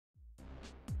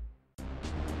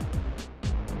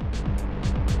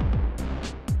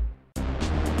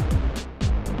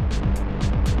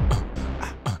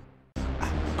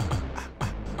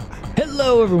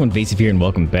Hello everyone, Vaesive here, and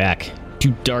welcome back to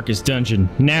Darkest Dungeon.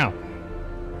 Now,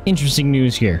 interesting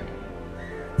news here.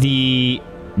 The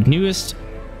newest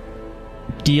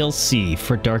DLC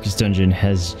for Darkest Dungeon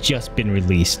has just been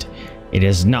released. It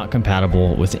is not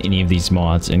compatible with any of these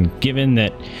mods, and given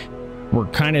that we're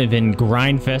kind of in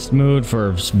grindfest mode for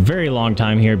a very long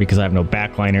time here because I have no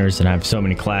backliners and I have so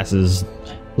many classes,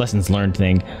 lessons learned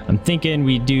thing, I'm thinking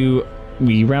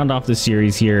we round off the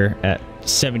series here at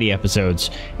 70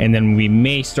 episodes, and then we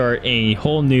may start a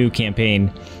whole new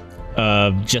campaign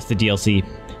of just the DLC.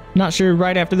 Not sure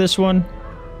right after this one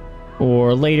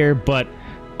or later, but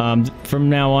from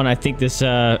now on, I think this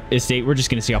estate, we're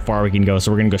just going to see how far we can go.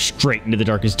 So we're going to go straight into the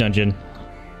Darkest Dungeon.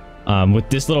 With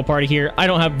this little party here, I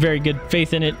don't have very good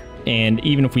faith in it, and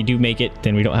even if we do make it,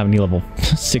 then we don't have any level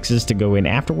 6s to go in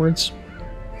afterwards.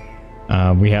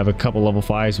 We have a couple level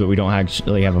 5s, but we don't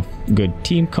actually have a good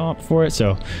team comp for it,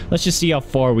 so let's just see how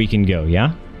far we can go,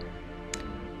 yeah?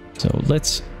 So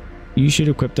you should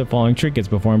equip the following trinkets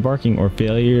before embarking, or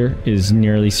failure is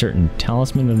nearly certain.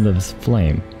 Talisman of the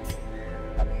Flame.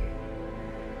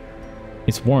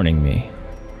 It's warning me.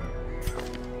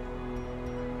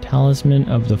 Talisman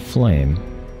of the Flame.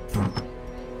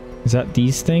 Is that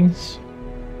these things?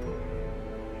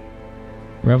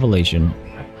 Revelation.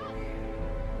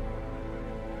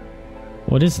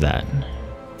 What is that?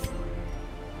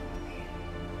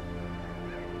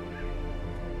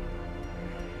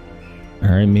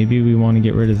 Alright, maybe we want to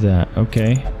get rid of that.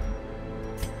 Okay.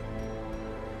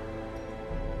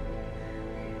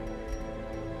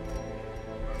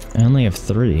 I only have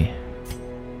 3.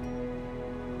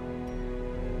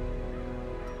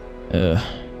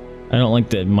 I don't like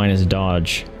the minus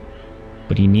dodge,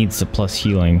 but he needs the plus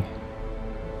healing.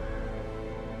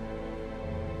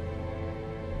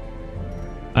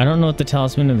 I don't know what the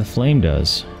Talisman of the Flame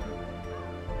does.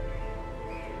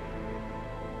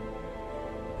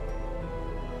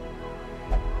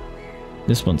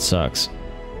 This one sucks.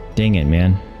 Dang it,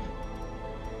 man.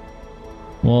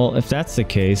 Well, if that's the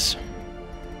case,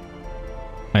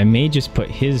 I may just put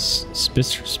his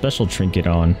special trinket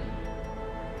on.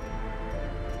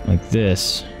 Like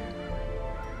this.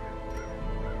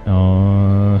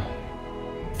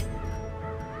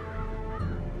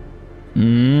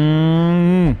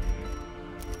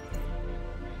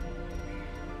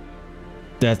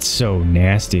 That's so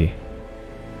nasty.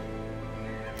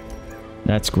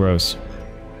 That's gross.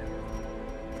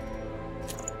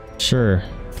 Sure.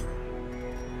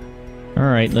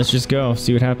 Alright, let's just go.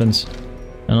 See what happens.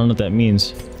 I don't know what that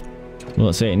means. Well,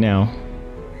 let's say it now.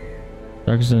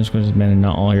 Darkest Dungeon is man, and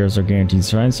not all heroes are guaranteed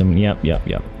to find some. Yep.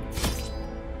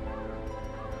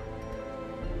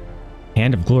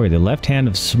 Hand of Glory. The left hand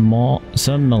of some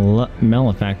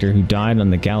malefactor who died on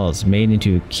the gallows, made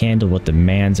into a candle with the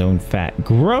man's own fat.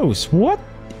 Gross! What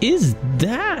is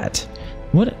that?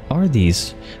 What are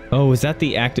these? Oh, is that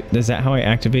is that how I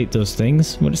activate those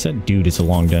things? What is that? Dude, it's a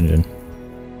long dungeon.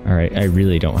 Alright, I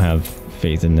really don't have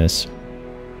faith in this.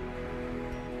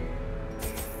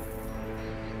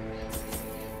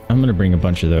 I'm gonna bring a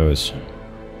bunch of those.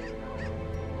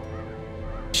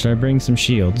 Should I bring some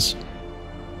shields?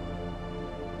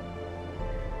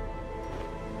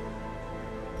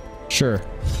 Sure.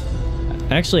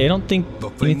 Actually, I don't think the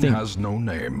thing has no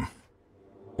name,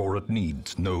 or it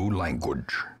needs no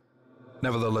language.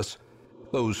 Nevertheless,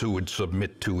 those who would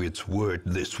submit to its word,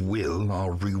 this will,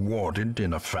 are rewarded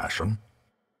in a fashion.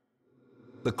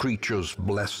 The creature's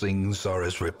blessings are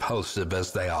as repulsive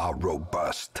as they are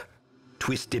robust.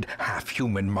 Twisted,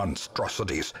 half-human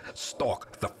monstrosities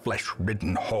stalk the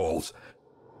flesh-ridden halls,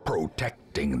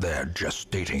 protecting their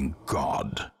gestating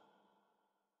god.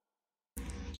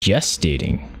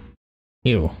 Gestating?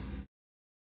 Ew.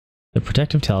 The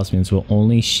protective talismans will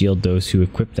only shield those who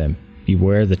equip them.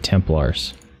 Beware the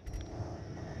Templars.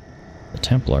 The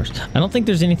Templars. I don't think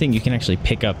there's anything you can actually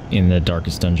pick up in the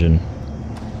Darkest Dungeon.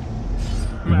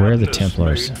 Beware the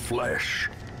Templars. Flesh.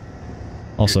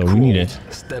 Also, we need it.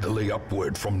 Steadily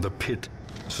upward from the pit.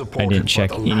 I didn't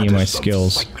check any of my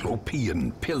skills.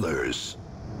 Cyclopean pillars.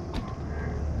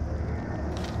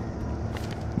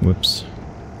 Whoops.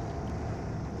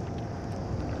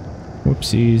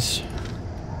 Whoopsies.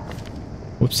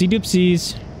 Whoopsie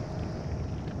doopsies.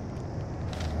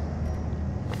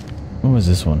 What was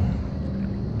this one?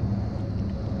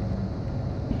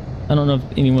 I don't know if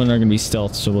anyone are gonna be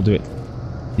stealth, so we'll do it.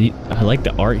 I like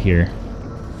the art here.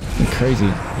 It's crazy.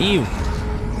 Ew!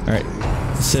 Alright.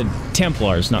 It said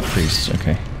Templars, not priests.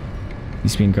 Okay.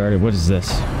 He's being guarded. What is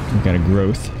this? We got a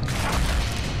growth.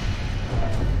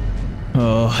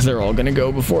 Oh, they're all gonna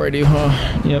go before I do,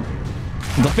 huh? Yep.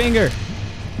 The finger!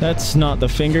 That's not the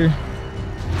finger.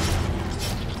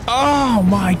 Ah! Oh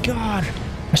my god!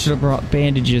 I should have brought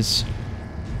bandages.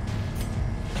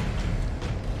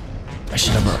 I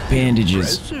should have brought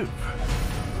bandages. Vaesive.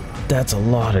 That's a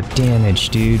lot of damage,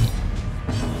 dude.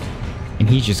 And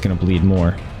he's just gonna bleed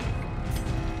more.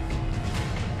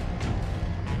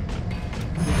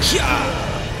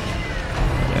 Yeah,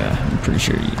 I'm pretty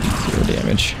sure you do 0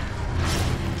 damage.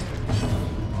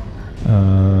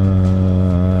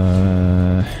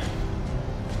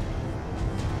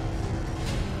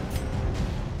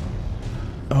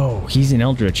 Oh, he's an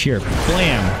Eldritch here.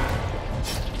 Blam!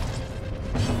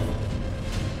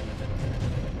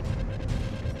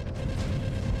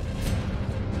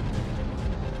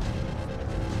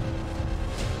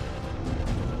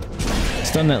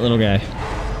 Stun that little guy.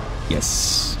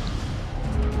 Yes.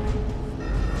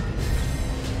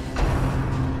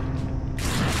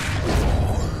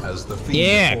 As the fiend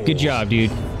Yeah, falls, good job,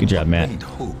 dude. Good job, Matt. faint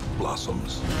hope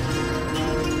blossoms.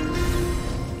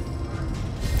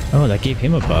 Oh, that gave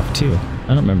him a buff, too. I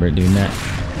don't remember it doing that.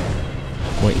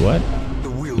 Wait, what? The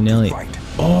will Nelly. to fight.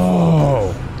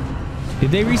 Oh!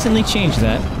 Did they recently change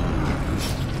that?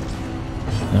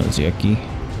 That was yucky.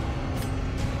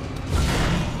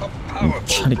 I'm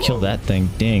trying to kill that thing.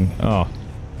 Dang. Oh.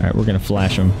 Alright, we're gonna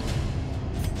flash him.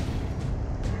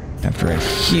 After I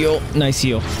heal. Nice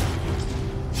heal.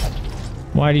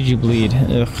 Why did you bleed?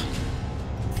 Ugh.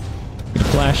 Good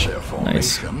flash. Their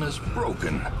Nice. formation is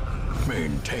broken.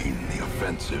 Maintain the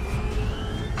offensive.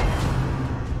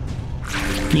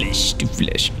 Flesh to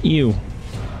flesh. Ew.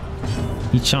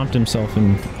 He chomped himself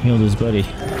and healed his buddy.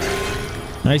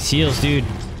 Nice heals, dude.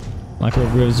 Like a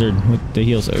wizard with the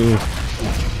heals. Ooh.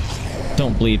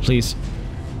 Don't bleed, please.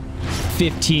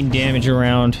 15 damage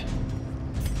around.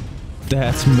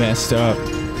 That's messed up.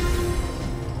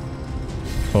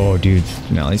 Oh, dude.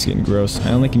 Now he's getting gross.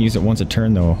 I only can use it once a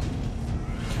turn, though.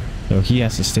 So he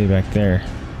has to stay back there.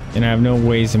 And I have no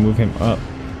ways to move him up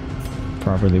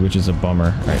properly, which is a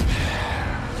bummer. Alright.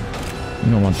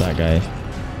 We don't want that guy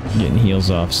getting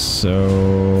heals off,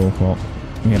 so... Well,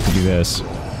 we have to do this.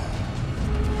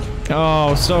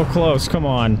 Oh, so close. Come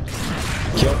on.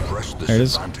 Kill. There it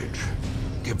is.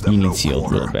 He needs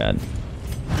healed real bad.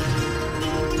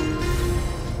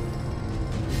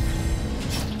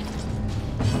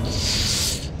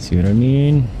 See what I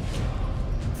mean?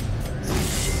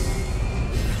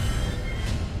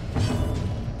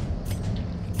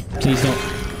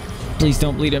 Please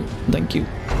don't bleed him. Thank you.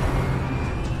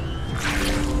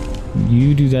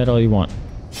 You do that all you want.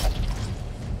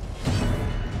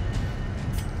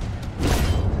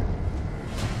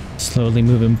 Slowly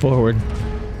move him forward.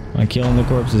 I'm killing the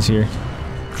corpses here.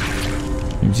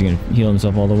 He's gonna heal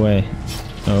himself all the way.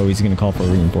 Oh, he's gonna call for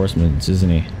reinforcements, isn't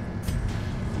he?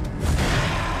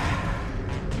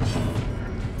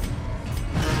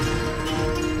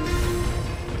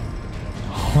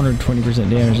 %120%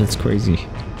 damage, that's crazy.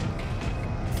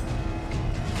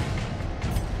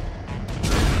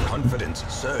 Confidence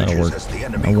That'll work. surges as the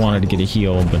enemy I wanted to get a crumbles.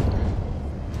 heal, but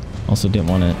also didn't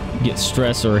want to get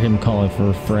stressed or him calling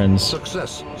for friends.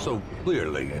 Success so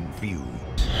clearly in view.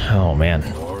 Oh man.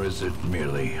 Or is it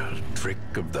merely a trick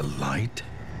of the light?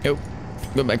 Nope.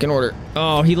 Go back in order.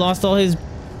 Oh, he lost all his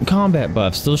combat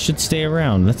buffs. Those should stay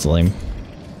around. That's lame.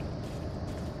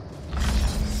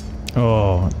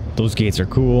 Oh, those gates are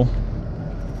cool.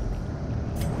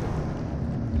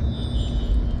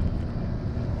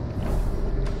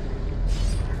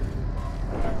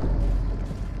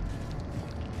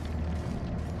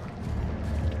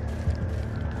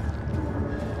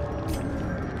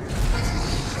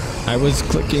 I was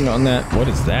clicking on that. What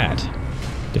is that?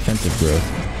 Defensive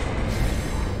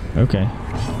growth. Okay.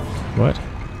 What?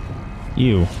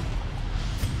 Ew.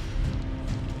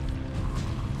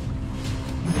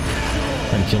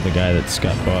 Trying to kill the guy that's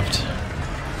got buffed.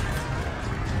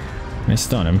 I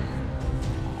stun him.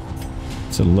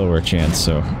 It's a lower chance,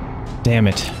 so... Damn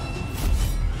it.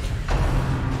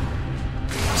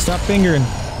 Stop fingering.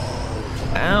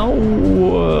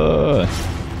 Ow!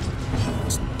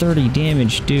 It's 30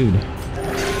 damage, dude.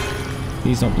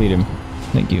 Please don't bleed him.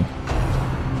 Thank you.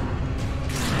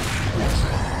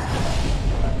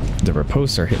 The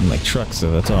riposts are hitting like trucks,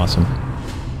 so that's awesome.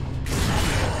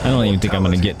 I don't even think I'm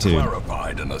gonna get to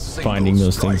finding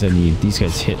those things I need. These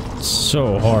guys hit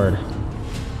so hard.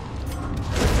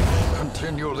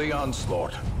 Continue the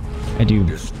onslaught. I do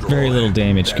very little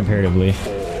damage comparatively.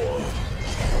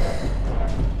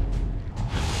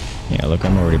 Yeah, look,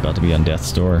 I'm already about to be on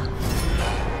death's door.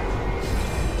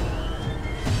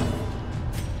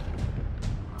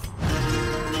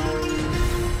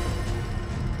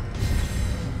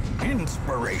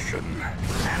 Inspiration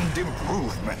and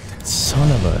improvement. Son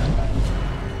of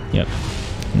a... Yep.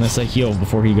 Unless I heal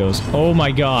before he goes. Oh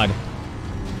my god.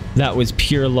 That was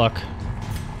pure luck.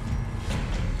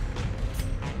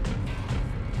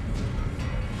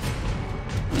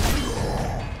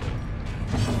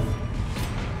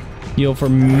 Heal for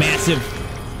massive.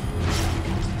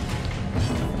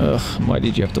 Ugh, why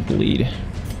did you have to bleed?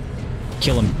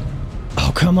 Kill him.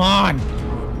 Oh, come on!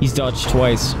 He's dodged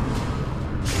twice.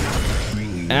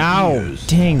 Ow!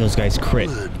 Dang, those guys crit.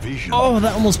 Oh,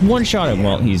 that almost one-shot him.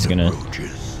 Well, he's gonna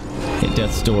hit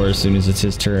death's door as soon as it's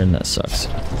his turn. That sucks.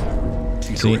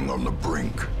 Teetering on the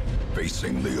brink,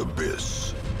 facing the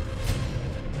abyss.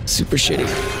 Super shitty.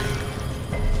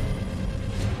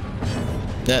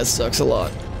 That sucks a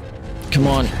lot. Come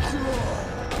on.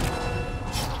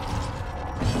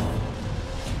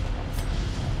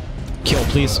 Kill,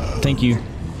 please. Thank you.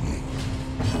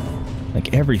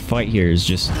 Like, every fight here is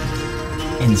just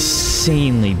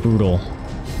insanely brutal.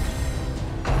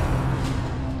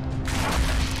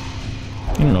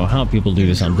 I don't know how people do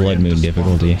this on Blood Moon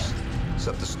difficulty.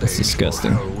 That's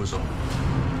disgusting.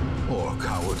 Or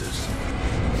cowardice.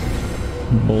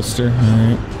 Bolster,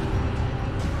 alright.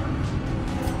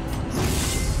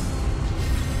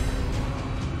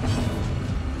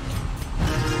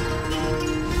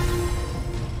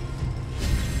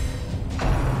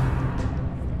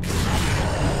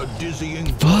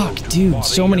 Fuck, dude,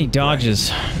 so many dodges.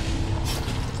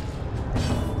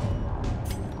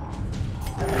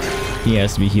 He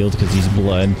has to be healed because he's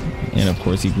blood. And of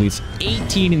course he bleeds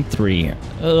 18 and 3.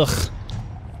 Ugh.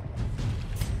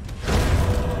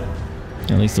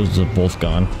 At least those are both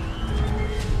gone.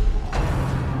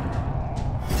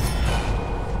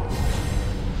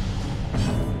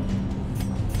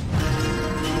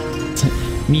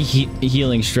 Me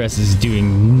healing stress is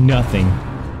doing nothing.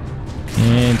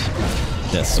 And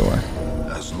Death's Door.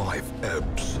 As life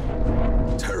ebbs,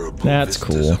 terrible That's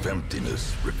vistas cool. of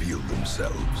emptiness reveal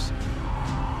themselves.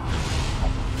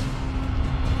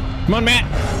 Come on,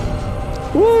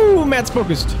 Matt! Woo! Matt's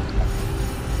focused.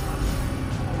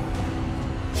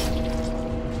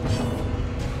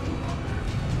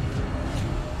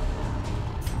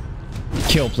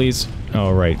 Kill, please.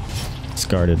 Oh, right.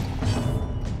 Discarded.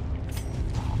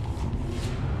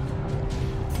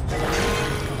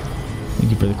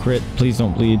 Thank you for the crit. Please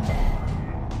don't bleed.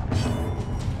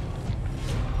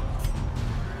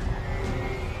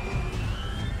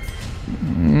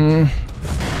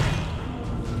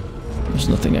 There's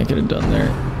nothing I could have done there.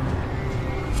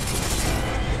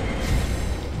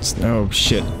 Oh,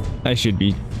 shit. I should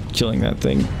be killing that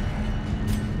thing.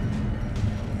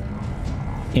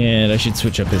 And I should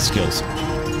switch up his skills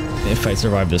if I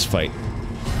survive this fight.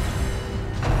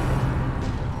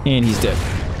 And he's dead.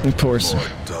 Of course. More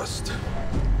dust,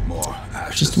 more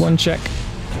ashes, Just one check.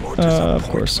 more Of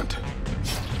course. disappointment.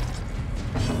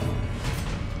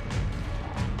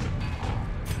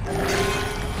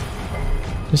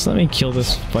 Just let me kill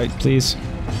this fight, please.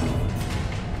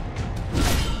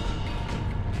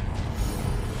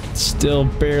 Still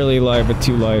barely alive with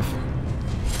 2 life.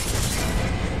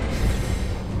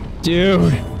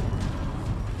 Dude!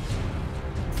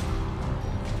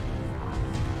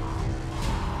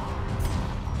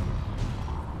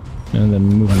 And then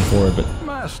moving forward, but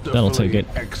that'll take it.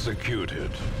 Executed.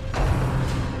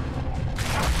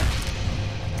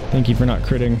 Thank you for not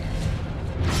critting.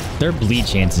 Their bleed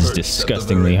chance is Perched at the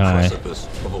disgustingly very high. precipice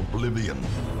of oblivion.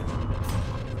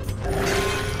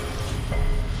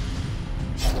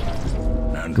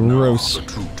 And Gross. now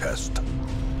the true test.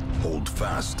 Hold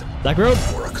fast Black robe?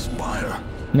 or expire.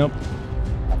 Nope.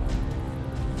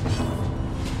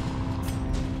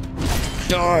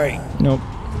 Die! Nope.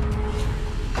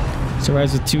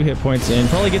 Survives with 2 hit points and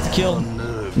probably gets a kill.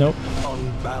 Unnerved, Nope.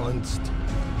 unbalanced.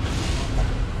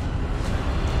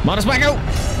 Modest back out!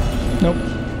 Nope.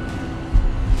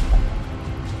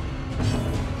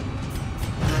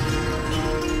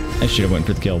 I should have went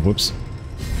for the kill. Whoops.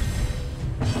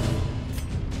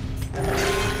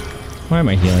 Why am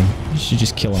I healing? I should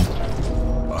just kill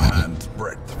him. A hand's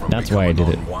breadth from That's why I did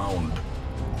it. unwound.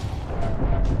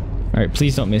 Alright,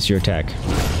 please don't miss your attack.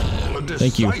 A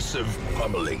Thank you. decisive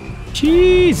pummeling.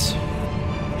 Jeez!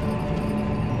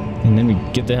 And then we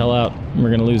get the hell out. We're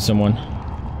gonna lose someone.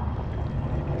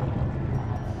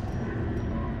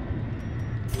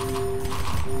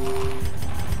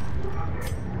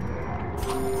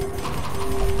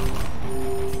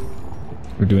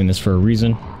 We're doing this for a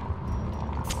reason.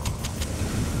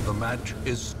 The match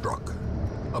is struck.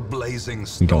 A blazing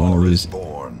We don't want to star lose is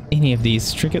born. any of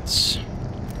these trinkets.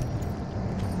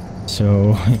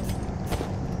 So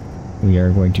we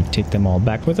are going to take them all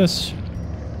back with us.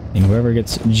 And whoever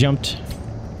gets jumped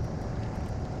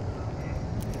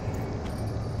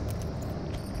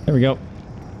There we go.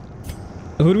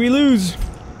 Who do we lose?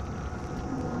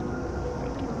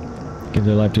 Give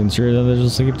their life to ensure that others will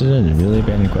skip to the dungeon. Really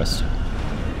abandoned quest.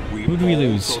 Who do we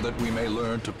lose? So that we may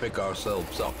learn to pick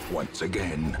ourselves up once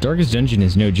again. Darkest Dungeon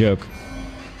is no joke.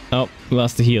 Oh, we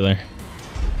lost the healer.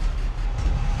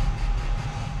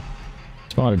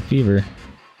 Spotted fever.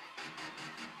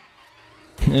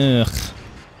 Ugh.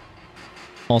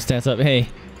 All stats up. Hey,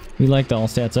 we like the all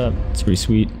stats up. It's pretty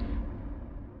sweet.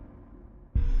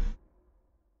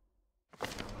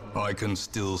 I can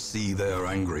still see their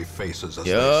angry faces as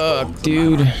they Yuck, stormed the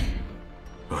dude. manor.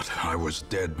 But I was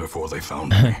dead before they found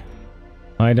me.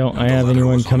 I don't And the have letter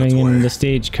anyone was on coming its in way. the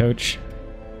stagecoach.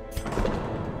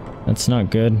 That's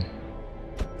not good.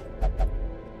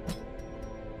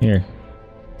 Here.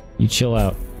 You chill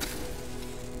out.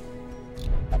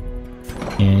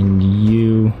 And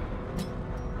you...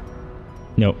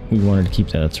 Nope, we wanted to keep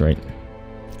that, that's right.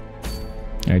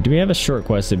 Alright, do we have a short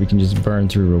quest that we can just burn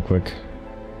through real quick?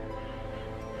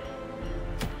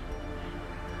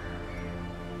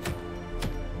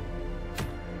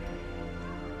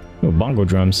 Oh, bongo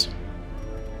drums.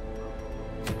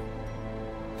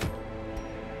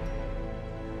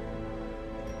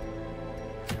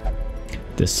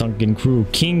 The Sunken Crew,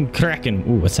 King Kraken.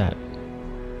 Ooh, what's that?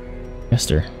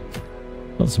 Esther.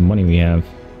 All this money we have.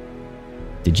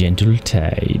 The Gentle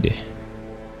Tide.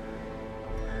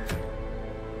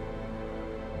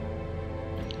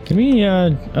 Can we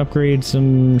upgrade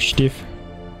some stiff?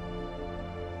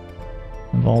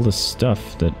 Of all the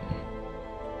stuff that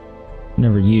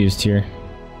never used here.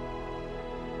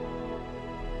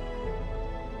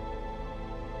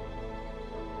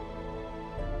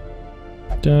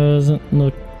 Doesn't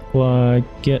look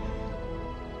like it.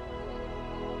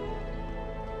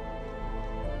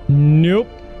 Nope.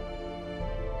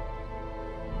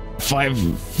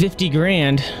 550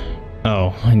 grand.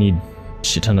 Oh, I need a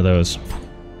shit ton of those.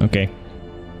 Okay.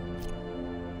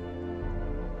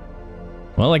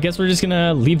 Well, I guess we're just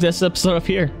gonna leave this episode up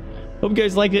here. Hope you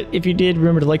guys liked it. If you did,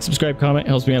 remember to like, subscribe, comment. It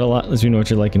helps me out a lot. Lets me know what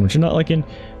you're liking, what you're not liking.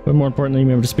 But more importantly,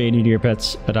 remember to spay, neuter your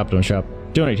pets, adopt, don't shop.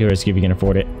 Donate to us if you can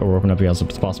afford it, or open up your house up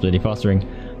to the possibility of fostering.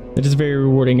 It is a very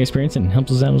rewarding experience and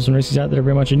helps those animals and races out that are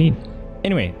very much in need.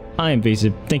 Anyway, I am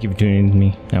Vaesive. Thank you for tuning in to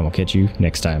me, and we'll catch you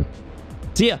next time.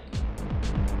 See ya!